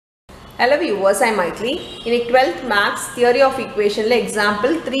Hello viewers, I am Maitli. In 12th Maths Theory of Equation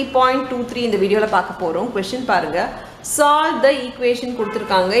example 3.23 இந்த வீடியோல பார்க்க போறோம். Question பாருங்க. Solve the equation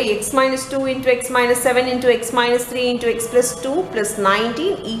கொடுத்திருக்காங்க. x minus 2 into x minus 7 into x minus 3 into x plus 2 plus 19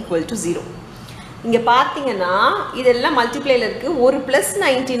 equal to 0. இங்க பாத்தீங்கன்னா இதெல்லாம் மல்டிப்ளைல இருக்கு. ஒரு plus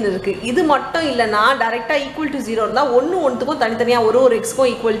 19 இருக்கு. இது மட்டும் இல்லனா டைரக்டா equal to 0 இருந்தா ஒண்ணுக்கும் தனித்தனியா ஒரு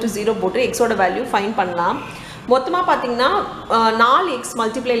xக்கும் equal to 0 போட்டு x ஓட வேல்யூ ஃபைண்ட் பண்ணலாம். மொத்தமா பாத்தீங்கன்னா 4x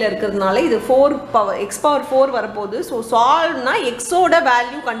மல்டிப்ளைல இருக்குறதுனால இது 4 பவர் x பவர் 4 வரப்போகுது. சோ சால்வ்னா x ஓட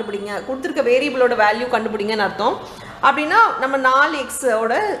வேல்யூ கண்டுபிடிங்க. கொடுத்திருக்க வேரியபிளோட வேல்யூ கண்டுபிடிங்கன்னு அர்த்தம். அப்படினா நம்ம 4x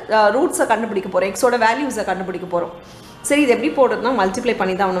ஓட ரூட்ஸை கண்டுபிடிக்க போறோம். x ஓட வேல்யூஸை கண்டுபிடிக்க போறோம். சரி இது எப்படி போடுறதுனா மல்டிப்ளை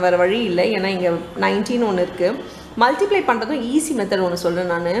பண்ணி தான் வேற வழி இல்லை. ஏன்னா இங்க 19 ஒன்னு இருக்கு. மல்டிப்ளை பண்றதும் ஈஸி மெத்தட் ஒன்னு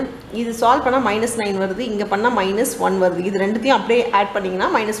சொல்றேன் நான். இது சால்வ் பண்ணா -9 வருது. இங்க பண்ணா -1 வருது. இது ரெண்டுத்தையும் அப்படியே ஆட் பண்ணீங்கன்னா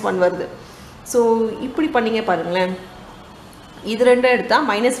 -1 வருது. So இப்படி பண்ணீங்க பாருங்களேன். இது ரெண்டு எடுத்தா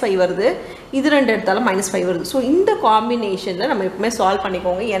 -5 வருது. இது ரெண்டு எடுத்தாலும் -5 வருது. ஸோ இந்த காம்பினேஷனில் நம்ம எப்பவுமே சால்வ்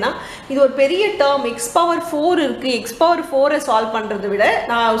பண்ணிக்கோங்க. ஏன்னா இது ஒரு பெரிய டேர்ம் x பவர் 4 இருக்குது. x பவர் 4 சால்வ் பண்ணுறதை விட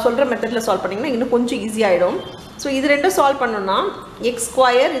நான் சொல்கிற மெத்தடில் சால்வ் பண்ணிங்கன்னா இன்னும் கொஞ்சம் ஈஸியாகிடும். ஸோ இது ரெண்டும் சால்வ் பண்ணோன்னா எக்ஸ்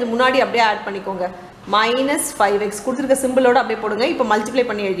ஸ்கொயர் இது முன்னாடி அப்படியே ஆட் பண்ணிக்கோங்க. -5x கொடுத்துருக்க சிம்பிளோட அப்படியே போடுங்க. இப்போ மல்டிப்ளை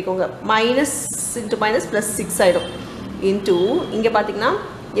பண்ணி எழுதிக்கோங்க. மைனஸ் இன்ட்டு மைனஸ் ப்ளஸ் 6 ஆகிடும். இன்ட்டு இங்கே பார்த்தீங்கன்னா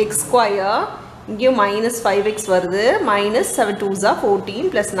x square இங்கேயும் -5x வருது. -7 2s are 14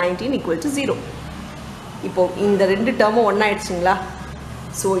 plus 19 equal to 0. இப்போ இந்த ரெண்டு டேர்மும் ஒன்றா ஆயிடுச்சுங்களா?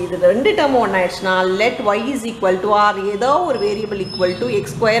 ஸோ இது ரெண்டு டேர்மும் ஒன்றா ஆயிடுச்சுன்னா let y is equal to r ஏதோ ஒரு variable equal to x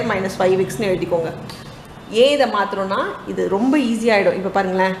square minus 5xன்னு எழுதிக்கோங்க. ஏன் இதை மாத்திரம்னா இது ரொம்ப ஈஸியாகிடும். இப்போ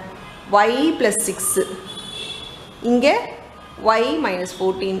பாருங்களேன், y plus 6 இங்கே y minus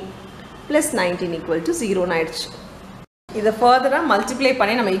 14 plus 19 equal to 0 ஆயிடுச்சு. இதை ஃபர்தராக மல்டிப்ளை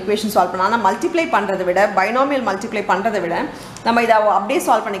பண்ணி நம்ம ஈக்குவேஷன் சால்வ் பண்ணலாம். ஆனால் மல்டிப்ளை பண்ணுறதை விட பைனாமியல் மல்டிப்ளை பண்ணுறதை விட நம்ம இதை அப்படியே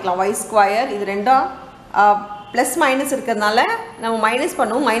சால்வ் பண்ணிக்கலாம். y ஸ்கொயர் இது ரெண்டும் ப்ளஸ் மைனஸ் இருக்கிறதுனால நம்ம மைனஸ்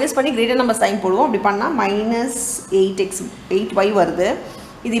பண்ணுவோம். மைனஸ் பண்ணி கிரேட்டர் நம்ம சைன் போடுவோம். அப்படி பண்ணால் -8y வருது.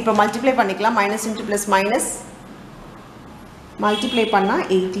 இது இப்போ மல்டிப்ளை பண்ணிக்கலாம். Minus into plus minus multiply பண்ணால்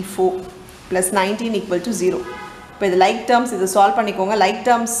 84 ப்ளஸ் 19 ஈக்குவல் டு 0. இப்போ இது லைக் டேர்ம்ஸ், இது சால்வ் பண்ணிக்கோங்க. லைக்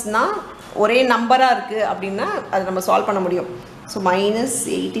டேர்ம்ஸ்னால் ஒரே நம்பராக இருக்குது அப்படின்னா அதை நம்ம சால்வ் பண்ண முடியும். So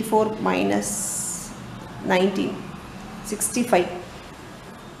 -84 -19 65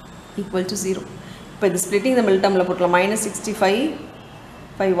 equal to 0. இப்போ இது ஸ்ப்ளிட்டிங் த மிடில் டேர்மில் போட்டலாம். -65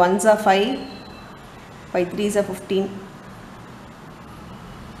 5 1s are 5 5 3s are 15.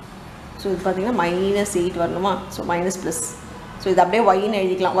 So இது பார்த்தீங்கன்னா -8 வரணுமா? So minus plus. ஸோ இது அப்படியே yன்னு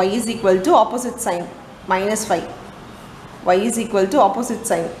எழுதிக்கலாம். y is equal to opposite sign -5. y is equal to opposite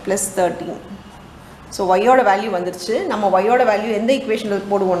sign plus 13. So y-ஓட value வந்துருச்சு. நம்ம y-ஓட வேல்யூ எந்த ஈக்குவேஷனில்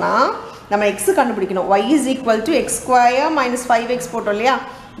போடுவோம்னா நம்ம x கண்டுபிடிக்கணும். y is equal to x square minus 5x போட்டோம் இல்லையா?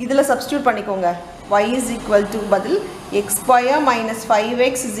 இதில் சப்ஸ்டியூட் பண்ணிக்கோங்க. y is equal to பதில் x square minus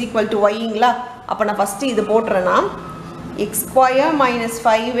 5x is equal to yங்களா? அப்போ நான் ஃபஸ்ட்டு இது போட்டுறேன்னா x square minus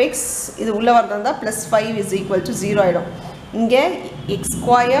 5x இது உள்ளே வரதா ப்ளஸ் 5 is equal to 0 ஆகிடும். இங்கே x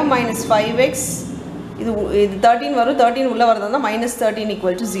square minus 5x இது 13 வரும். 13 உள்ளே வரதா -13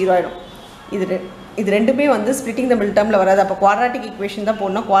 equal to 0 ஆகிடும். இது ரெண்டுமே வந்து ஸ்ப்ளிட்டிங் த மிடில் டேர்மில் வராது. அப்போ குவாட்ராட்டிக் ஈக்குவேஷன் தான்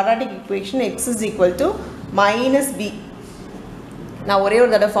போடணும். Quadratic equation x is equal to -b. நான் ஒரே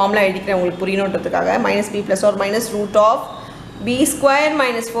ஒரு தடவை ஃபார்முலா எழுதிக்கிறேன் உங்களுக்கு புரியணுன்றதுக்காக. -b plus R minus root of b square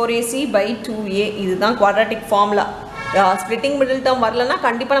minus 4ac by 2a. இதுதான் quadratic formula. Splitting middle term வரலன்னா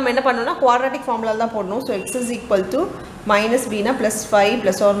கண்டிப்பாக நம்ம என்ன பண்ணணும்னா குவாட்ராட்டிக் ஃபார்முலா தான் போடணும். So x is equal to -bனா +5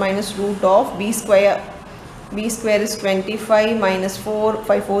 plus R minus root of b square. b square is 25 minus 4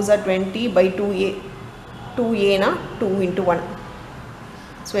 5 4s are 20 by 2a. 2a na 2 into 1.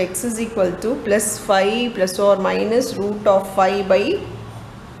 So x is equal to +5 plus or minus root of 5 by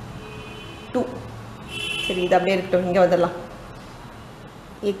 2. சரி இது அப்படியே இருக்கட்டும். இங்கே வந்துடலாம்.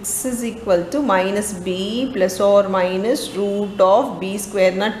 x is equal to -b plus or minus root of b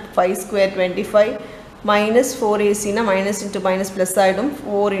square na 5 square 25 minus 4ac na minus into minus plus ஆகிடும்.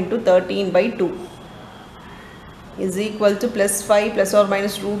 4 into 13 by 2 is equal to +5 plus or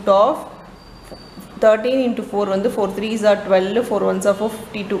minus root of 13 into 4 வந்து 4 3s are 12 4 1s are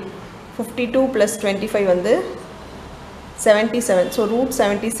 52 52 plus 25 வந்து 77. So root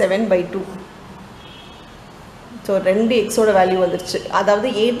 77 by 2. So 2 எக்ஸோட value வந்துருச்சு. அதாவது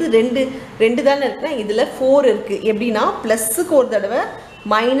எது ரெண்டு தானே இருக்குன்னா இதில் 4 இருக்குது. எப்படின்னா ப்ளஸ்ஸுக்கு ஒரு தடவை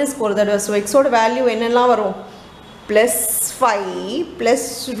மைனஸ்க்கு ஒரு தடவை. ஸோ எக்ஸோட வேல்யூ என்னெல்லாம் வரும்? +5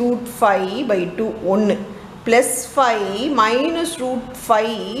 plus root 5 by 2 1 +5 minus root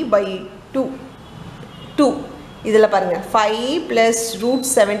 5 by 2 இதில் பாருங்கள் 5 plus root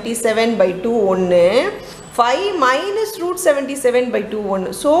 77 by 2 1 5 minus root 77 by 2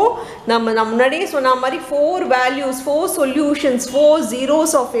 1. So நம்ம முன்னாடியே சொன்ன மாதிரி 4 values 4 solutions 4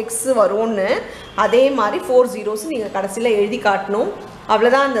 zeros of x வரும்னு அதே மாதிரி 4 zeros நீங்க கடைசில எழுதி காட்டணும்.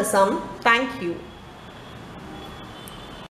 அவ்வளவுதான் அந்த sum. Thank you.